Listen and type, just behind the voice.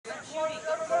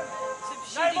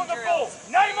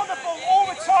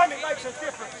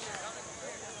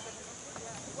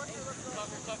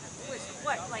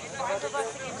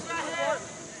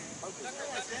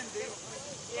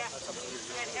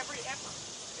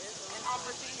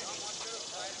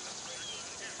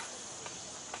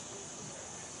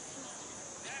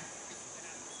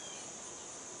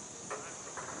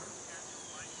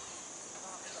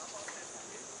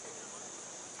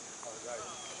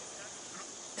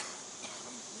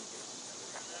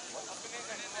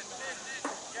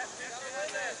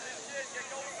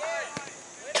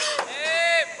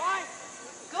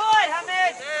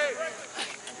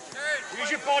Use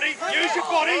your body, use your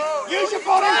body, use your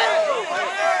body!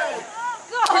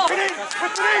 Whip it in, whip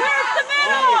it in! Where's the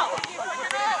middle?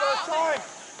 First time.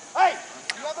 Hey,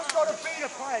 you haven't got to beat a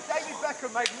player. David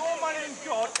Beckham made more money than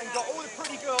God and got all the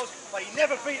pretty girls, but he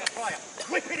never beat a player.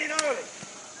 Whip it in early.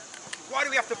 Why do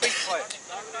we have to beat players?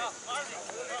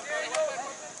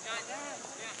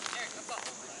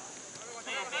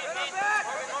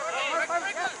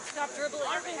 Stop dribbling.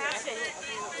 Pass it.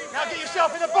 Now get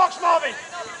yourself in the box, Marvin.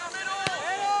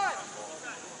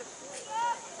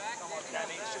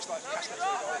 Danny, it's just like pass that to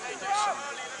the guy.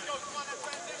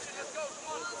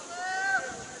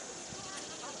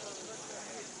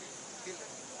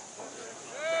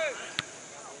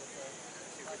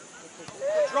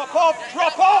 Drop off,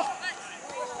 drop off!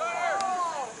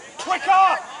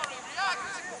 Quicker!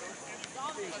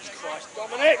 Jesus Christ,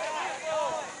 Dominic!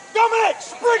 Dominic,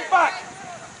 sprint back!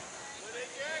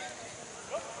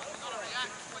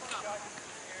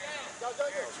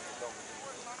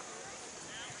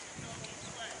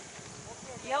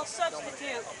 Yell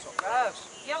substitute.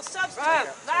 Yell substitute.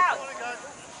 Loud.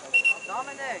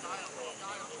 Dominic.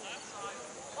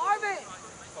 Marvin.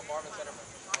 Marvin center.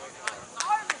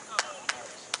 Marvin.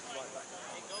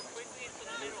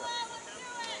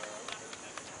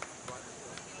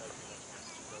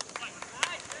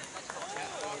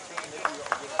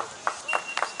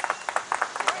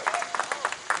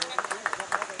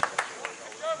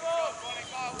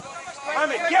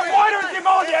 Get wider and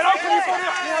demand it and open your body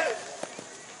up.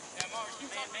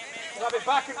 He'll have it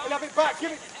back, he'll have it back,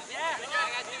 give it.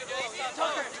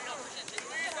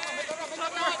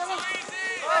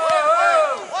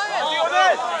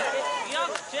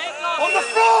 On the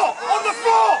floor! On the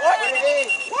floor!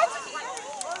 What?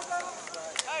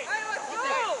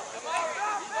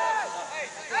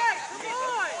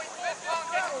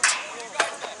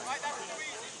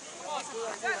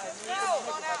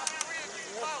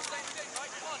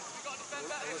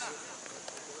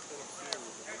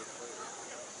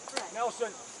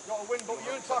 Nelson, you've got to win balls.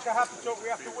 You and Tucker have to talk. We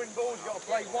have to win balls. You've got to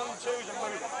play 1-2s and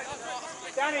move.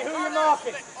 Danny, who are you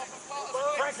marking?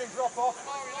 Franklin, drop off.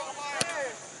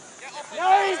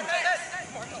 Name!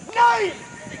 Name!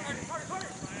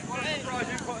 I'm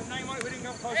surprised you put a name on it. We didn't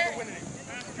come close to winning it.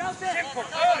 Simple,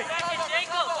 early.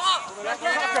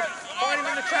 Tucker, find him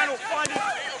in the channel. Find him.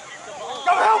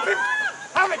 Go help him!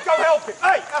 Hamid, go help him.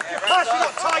 Hey, after your pass, you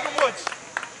got Tiger Woods.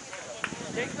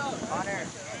 Connor.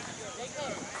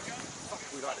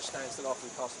 We'd like to stand still after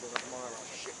we pass the ball tomorrow.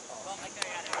 Shit pass.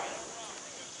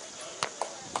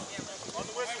 On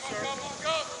the whistle, sir.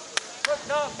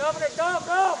 Go, Dominic, go!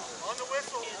 On the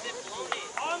whistle.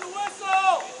 On the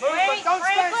whistle! Movement, Wait, don't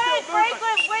stand still.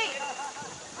 Franklin, wait!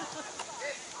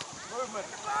 Movement.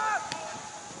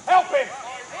 Help him!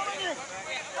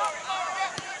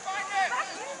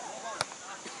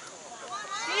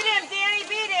 Beat him, Danny,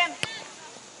 beat him!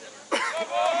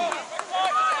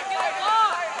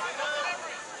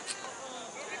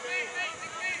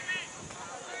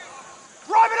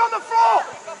 Drive it on the floor!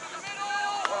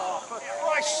 Oh, for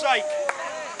Christ's sake.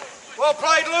 Well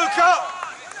played, Luca.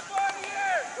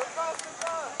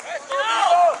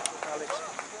 Alex,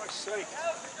 for Christ's sake.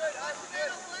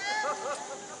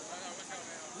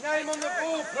 Name on the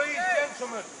ball, please,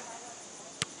 gentlemen.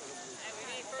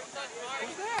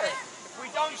 Who's there? If we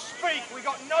don't speak, we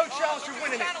got no chance of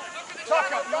winning it.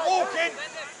 Tucker, you're walking.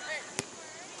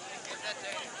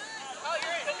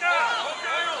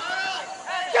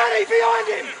 Danny, behind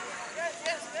him!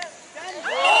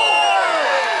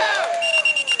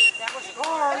 That was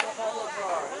hard.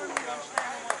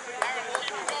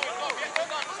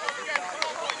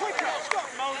 Quicker, stop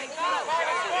moaning.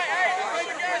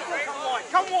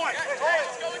 Come wide.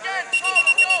 Let's go again. Let's go.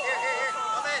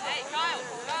 Hey, Kyle,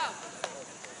 stop.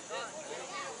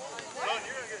 Son,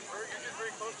 you're going to get hurt. You're getting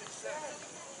very close to the set. I'm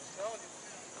telling you.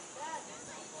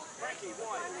 Frankie,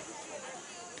 wide.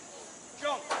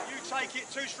 John, you take it,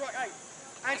 2 strike 8.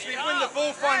 Anthony, win the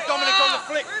ball, find Dominic on the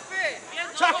flick.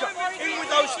 Tucker, in with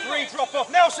those 3, drop off.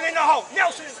 Nelson in the hole.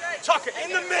 Nelson, Tucker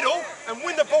in the middle and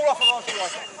win the ball off of Archie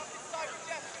Rice.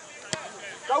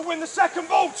 Go win the second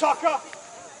ball, Tucker.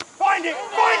 Find it,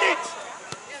 find it.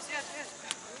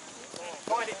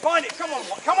 Find it, come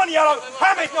on, Yellow.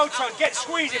 Hamid, no turn, get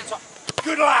squeezing.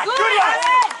 Good lad, good lad.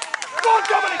 Go on,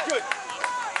 Dominic, good.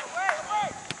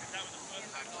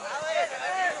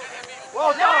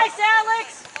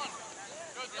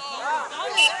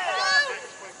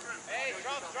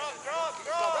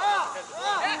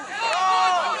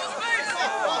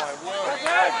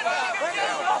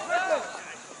 Ed!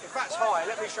 If that's high,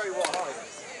 let me show you what high is.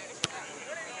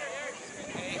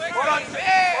 Well done,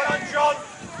 John.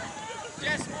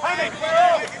 Hamid, where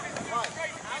are we?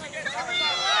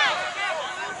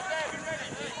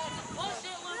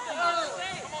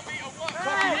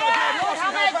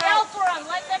 Hamid, yell for them.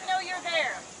 Let them know you're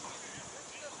there.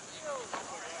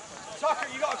 Tucker,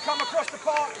 you got to come across the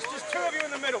park. It's just two of you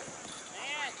in the middle.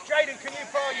 Jaden, can you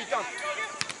fire? You done.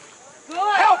 Good.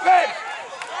 Help him!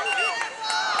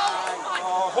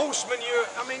 Oh, Horseman, you.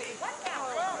 I mean, you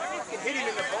can hit him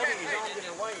in the body, he's armed in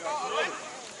the way. Like,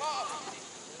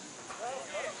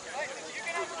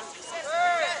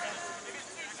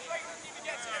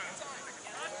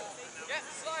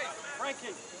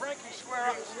 Frankie, square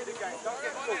up and see the game. Don't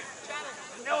get caught.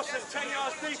 Nelson, 10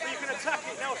 yards deeper, you can attack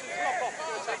it. Nelson, drop off.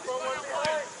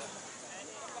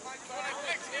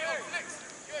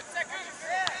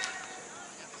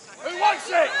 Who wants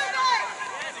it?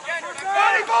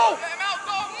 Early ball!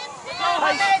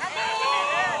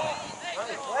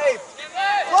 play!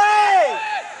 Play!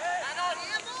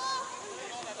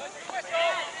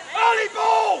 Early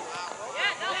ball!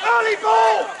 Early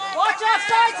ball! Watch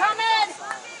offside, Hamid.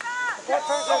 That's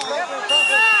off.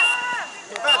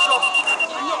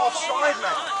 You're not offside,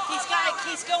 man.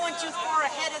 He's going too far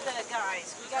ahead of the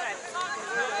guys. We gotta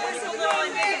whistle blow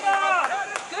him.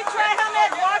 Good try,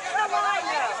 Hamid. Watch the line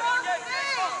now.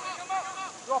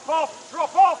 Drop off,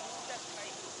 drop off!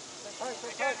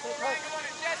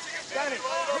 Danny,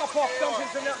 drop off, dump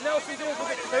into Nelson deals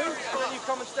with it too, and then you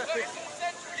come and step in.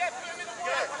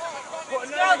 Put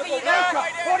a nail on the ball. Luca,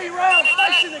 body round,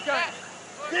 facing the game.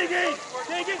 Dig in.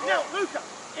 Now, Luca,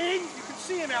 in, you can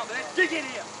see him out there, dig in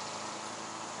here.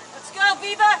 Let's go,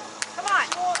 Viva. Come on.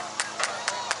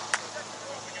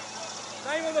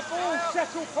 Name on the ball,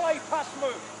 settle play, pass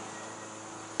move.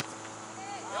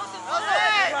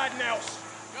 Glad Nels.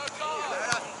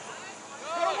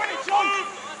 Gotta win it, John.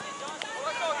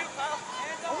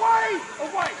 Away!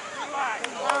 Glad.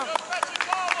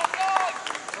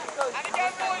 And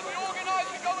again, boys, we organise,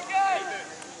 we go again.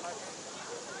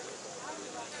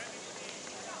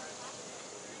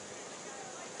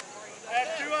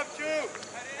 Up two.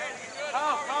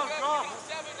 Come.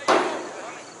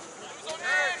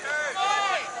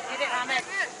 Get it, Hamid.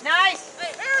 Nice.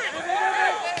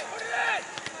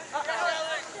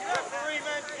 Referee,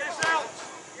 man, get us out.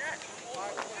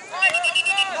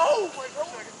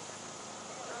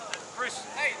 Chris.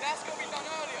 Hey, that's got to be done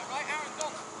earlier, right? Aaron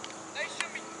Johnson. They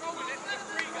shouldn't be throwing it to the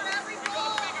free guys. We've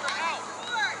got to figure it out.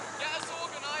 Get us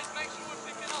organised, make sure we're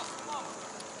picking up. Come on.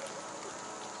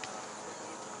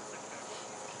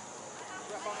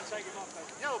 Take him off, mate.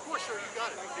 Yeah, of course, sir. You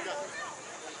got it. You got it.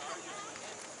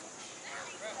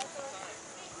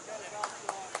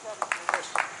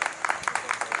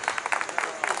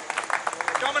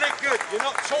 Dominic, good. You're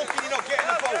not talking, you're not getting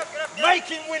the ball. Make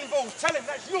him win balls. Tell him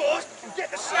that's yours and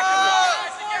get the second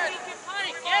one.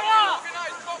 Get off.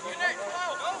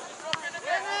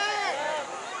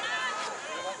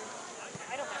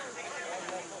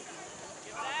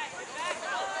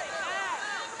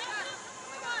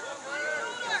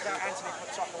 Anthony put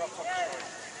Tucker up top.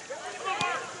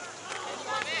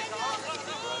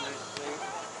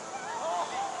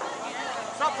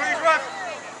 Stop, please, ref.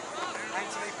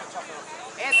 Anthony put Tucker up.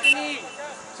 Anthony!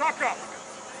 Tucker.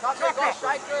 Tucker,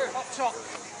 striker! Up top.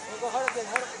 Go harder than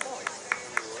harder.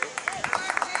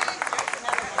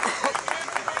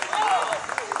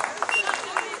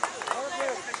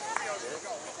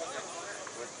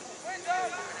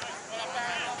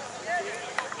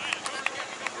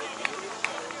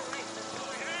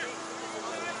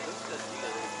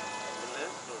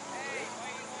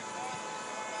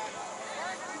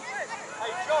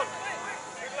 Hey, John.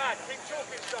 Good lad. Keep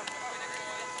talking, son.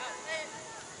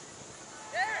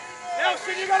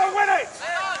 Nelson, you got to win it.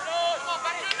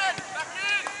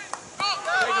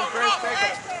 Take him, Chris, take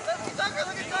him.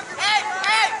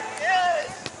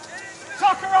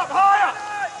 Tucker up higher.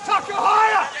 Tucker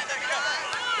higher.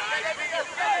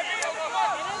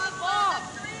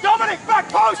 Dominic, back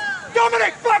post.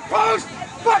 Dominic, back post.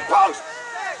 Back post.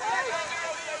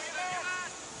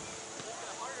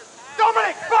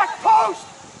 Dominic, back post.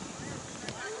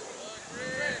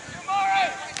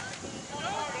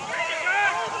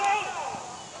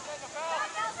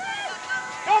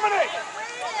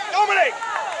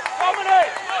 Dominic!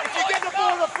 If you get the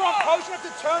ball in the front post, you have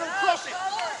to turn and cross it. You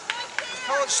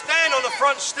can't stand on the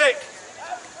front stick.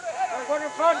 Go in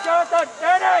front, Jonathan!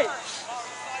 Danny!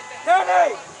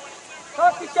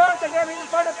 Talk to Jonathan, get him in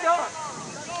front of John.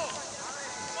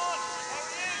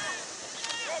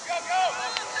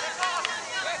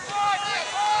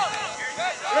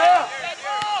 Yeah!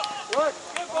 Good.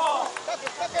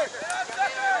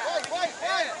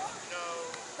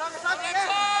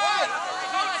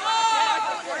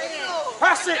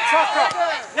 Tucker.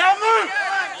 Now move.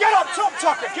 Get up top,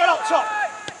 Tucker. Get up top.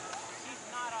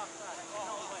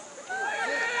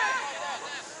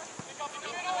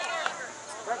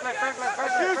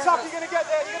 It's you, Tucker. You're going to get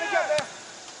there. You're going to get there.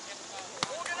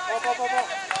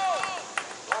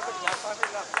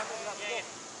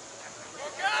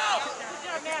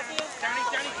 Danny,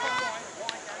 come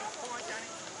wide, Danny.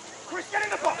 Chris, get in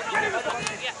the box. Get in the box.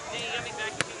 Yeah, you got me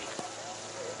back.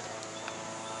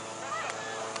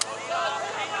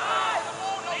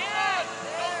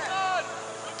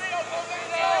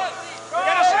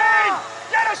 Get us in!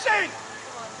 Get us in!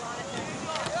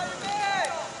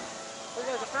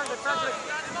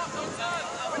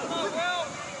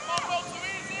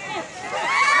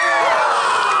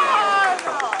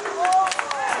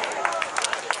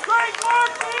 Great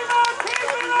work, Viva! Keep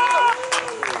it up!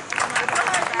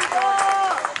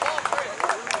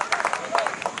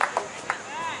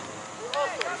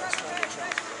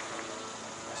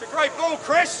 It's a great ball,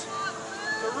 Chris.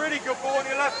 It's a really good ball on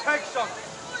your left peg, son.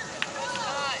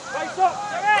 Face up!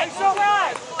 Face up!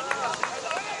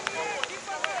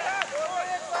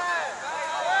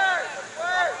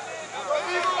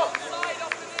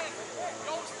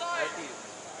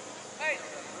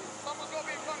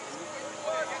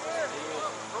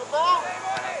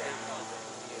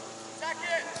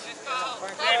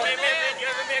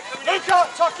 Luca,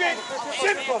 tuck in.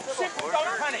 Simple,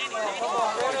 don't panic.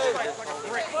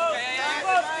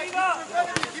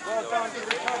 Well done, good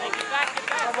recovery.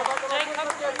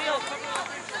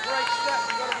 Great step,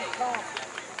 you've got to be calm.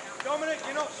 Dominic,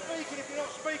 you're not speaking. If you're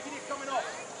not speaking, you're coming off.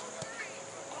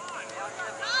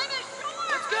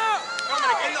 Let's go!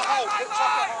 Dominic, in the hole, put Tucker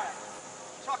higher.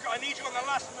 Tucker, I need you on the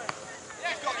last man.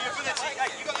 You've got the ability,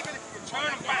 hey, you've got the ability to turn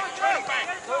and bang, turn and bang.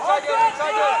 If you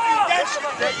dance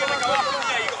there, you're going to go up and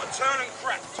there, you've got to turn and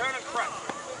crack, turn and crack.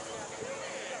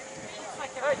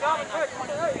 Hey, Dominic, hey,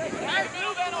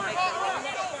 move in on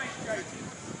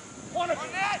One of them.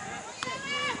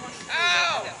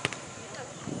 Ow!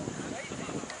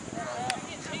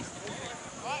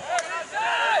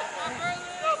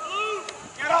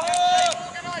 Get up!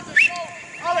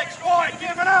 Alex, wide, give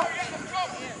him out! Let's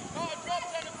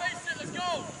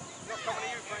go! Not coming to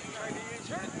you, Frank.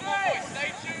 Stay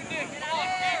tuned in. Come on,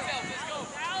 details, let's go.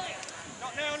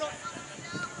 Not now, not.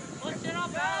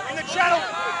 In the channel.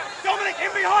 Dominic,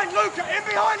 in behind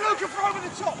Luca for over the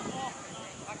top.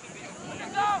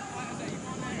 Let's go!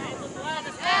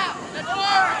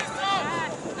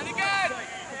 And again! Go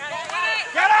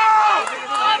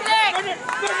win it!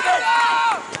 Get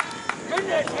out!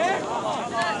 Goodness, man! Come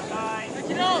on, guys. Pick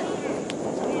it up!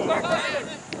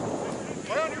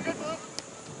 Well, you're good, move.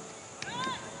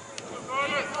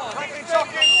 Franklin,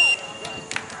 tuck in.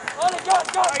 Oh, go!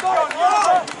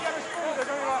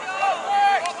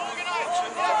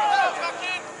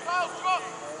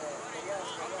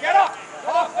 Get up!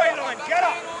 Halfway line, get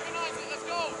up! Let's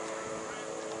go!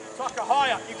 Tucker,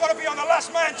 higher. You've got to be on the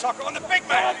last man, Tucker, on the big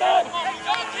man. Come on,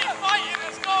 don't keep fighting,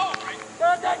 let's go!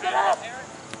 Get up!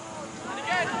 And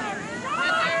again!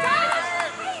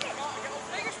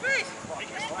 Make your space!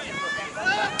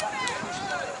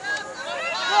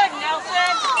 Good,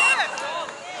 Nelson.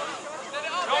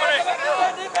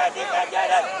 Get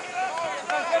it!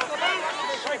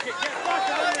 Break it, get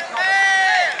faster than this.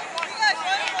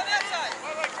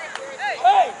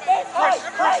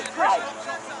 Chris.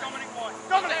 Dominic wide.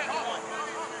 Dominic, come on.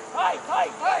 Hey!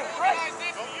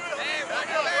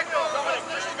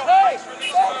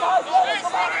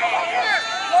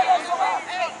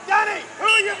 Danny, who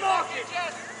are you marking?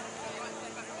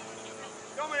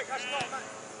 Dominic, that's not man.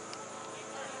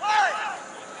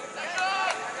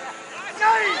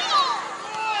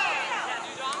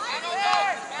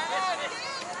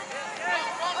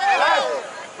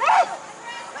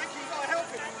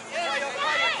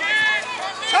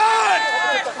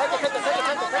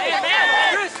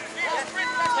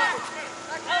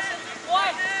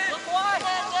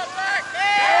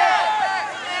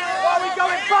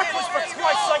 Backwards for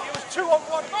Christ's sake, it was 2 on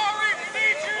 1.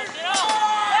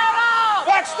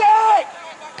 Backstay!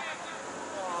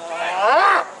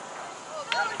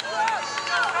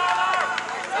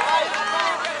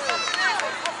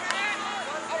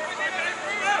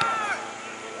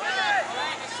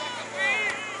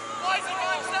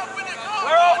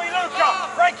 Where are we, Luca?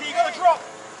 Frankie, you got to drop.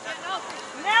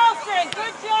 Nelson,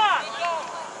 good job.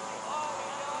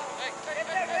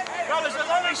 Fellas, there's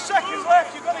only seconds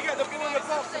left. You've got to get the ball in the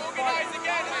box.